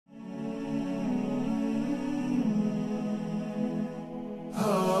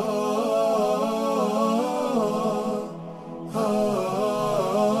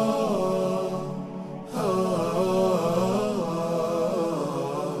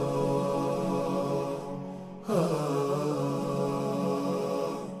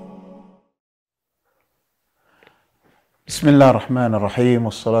بسم الله الرحمن الرحيم،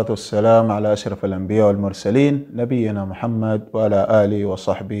 والصلاة والسلام على أشرف الأنبياء والمرسلين نبينا محمد وعلى آله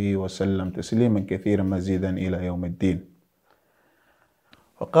وصحبه وسلم تسليما كثيرا مزيدا إلى يوم الدين.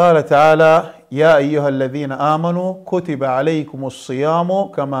 وقال تعالى: يا أيها الذين آمنوا كتب عليكم الصيام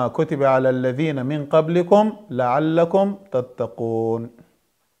كما كتب على الذين من قبلكم لعلكم تتقون.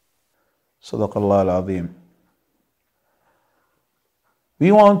 صدق الله العظيم.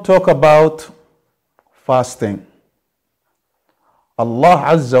 We want to talk about fasting. Allah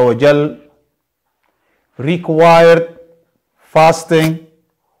Azza wa Jal required fasting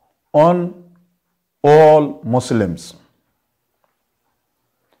on all Muslims.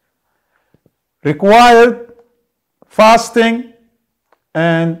 Required fasting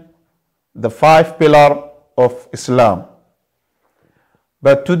and the 5 pillars of Islam.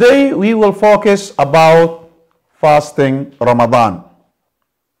 But today we will focus about fasting Ramadan.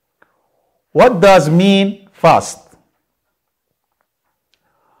 What does mean fast?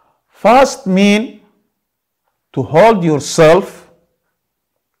 Fast means to hold yourself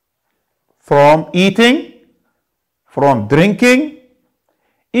from eating, from drinking,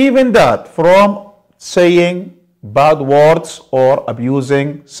 even that from saying bad words or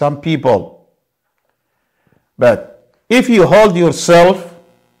abusing some people. But if you hold yourself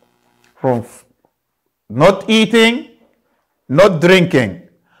from not eating, not drinking,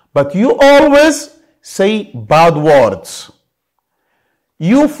 but you always say bad words,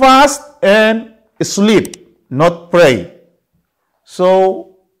 you fast and sleep, not pray.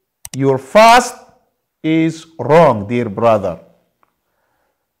 So your fast is wrong, dear brother.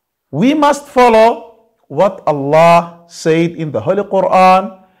 We must follow what Allah said in the Holy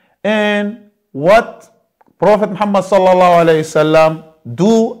Quran and what Prophet Muhammad sallallahu alaihi wasallam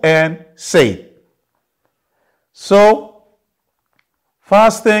do and say. So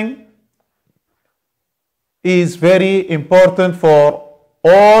fasting is very important for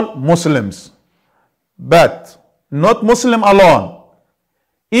all Muslims, but not Muslim alone.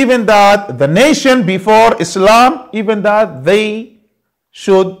 Even that the nation before Islam, even that they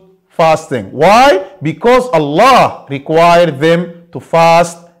should fasting. Why? Because Allah required them to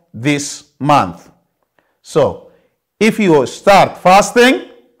fast this month. So if you start fasting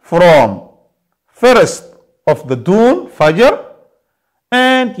from first of the dawn, Fajr,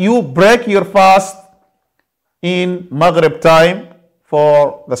 and you break your fast in Maghrib time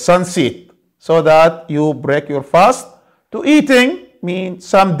for the sunset, so that you break your fast. To eating means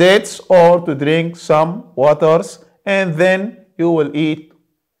some dates or to drink some waters, and then you will eat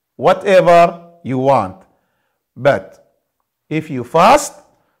whatever you want. But if you fast,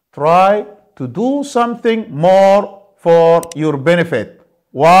 try to do something more for your benefit.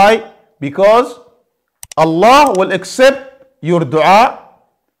 Why? Because Allah will accept your dua,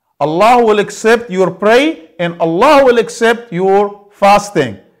 Allah will accept your prayer, and Allah will accept your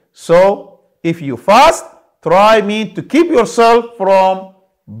fasting. So if you fast, try to keep yourself from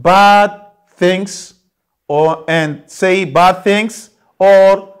bad things and say bad things,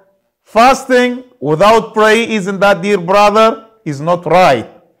 or fasting without prayer, isn't that, dear brother, is not right.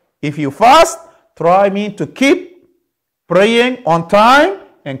 If you fast, try to keep praying on time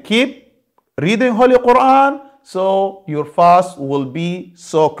and keep reading Holy Quran, so your fast will be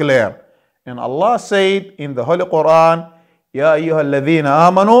so clear. And Allah said in the Holy Quran: يا أيها الذين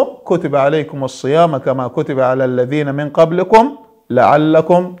آمنوا كتب عليكم الصيام كما كتب على الذين من قبلكم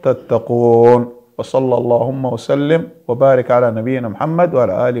لعلكم تتقون. وصلى اللهم وسلم وبارك على نبينا محمد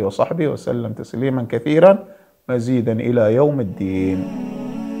وعلى آله وصحبه وسلم تسليما كثيرا مزيدا إلى يوم الدين.